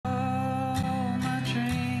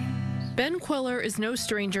Ben Quiller is no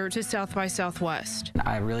stranger to South by Southwest.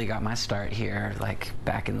 I really got my start here like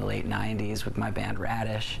back in the late 90s with my band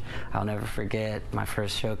Radish. I'll never forget my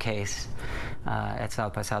first showcase at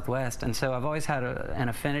South by Southwest. And so I've always had an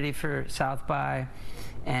affinity for South by,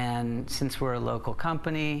 and since we're a local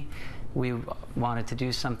company, we wanted to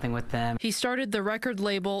do something with them. He started the record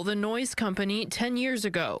label The Noise Company 10 years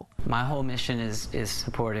ago. My whole mission is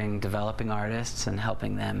supporting developing artists and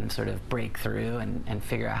helping them sort of break through and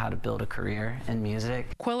figure out how to build a career in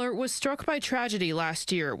music. Quiller was struck by tragedy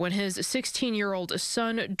last year when his 16-year-old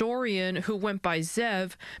son, Dorian, who went by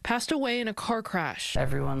Zev, passed away in a car crash.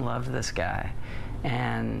 Everyone loved this guy,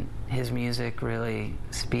 and his music really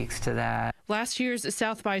speaks to that. Last year's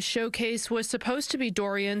South by showcase was supposed to be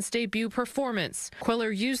Dorian's debut performance.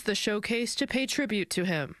 Quiller used the showcase to pay tribute to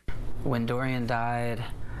him. When Dorian died,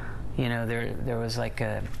 you know, there was like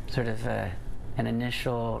a sort of an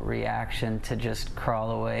initial reaction to just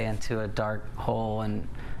crawl away into a dark hole and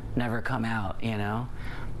never come out, you know.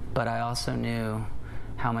 But I also knew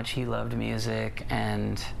how much he loved music,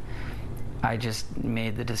 and I just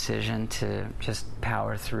made the decision to just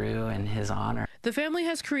power through in his honor. The family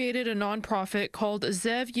has created a nonprofit called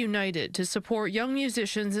Zev United to support young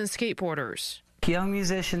musicians and skateboarders. Young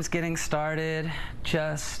musicians getting started,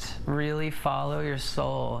 just really follow your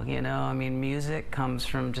soul, you know. I mean, music comes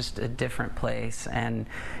from just a different place, and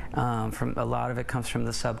from a lot of it comes from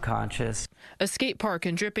the subconscious. A skate park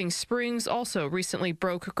in Dripping Springs also recently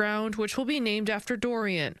broke ground, which will be named after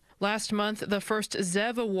Dorian. Last month, the first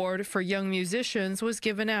Zev Award for young musicians was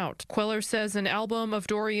given out. Quiller says an album of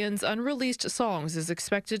Dorian's unreleased songs is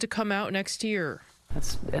expected to come out next year.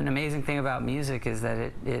 That's an amazing thing about music, is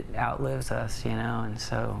that it outlives us, you know, and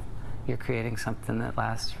so you're creating something that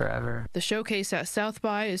lasts forever. The showcase at South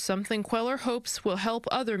by is something Quiller hopes will help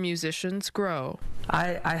other musicians grow.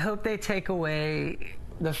 I hope they take away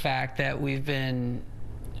the fact that we've been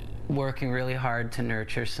working really hard to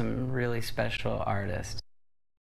nurture some really special artists.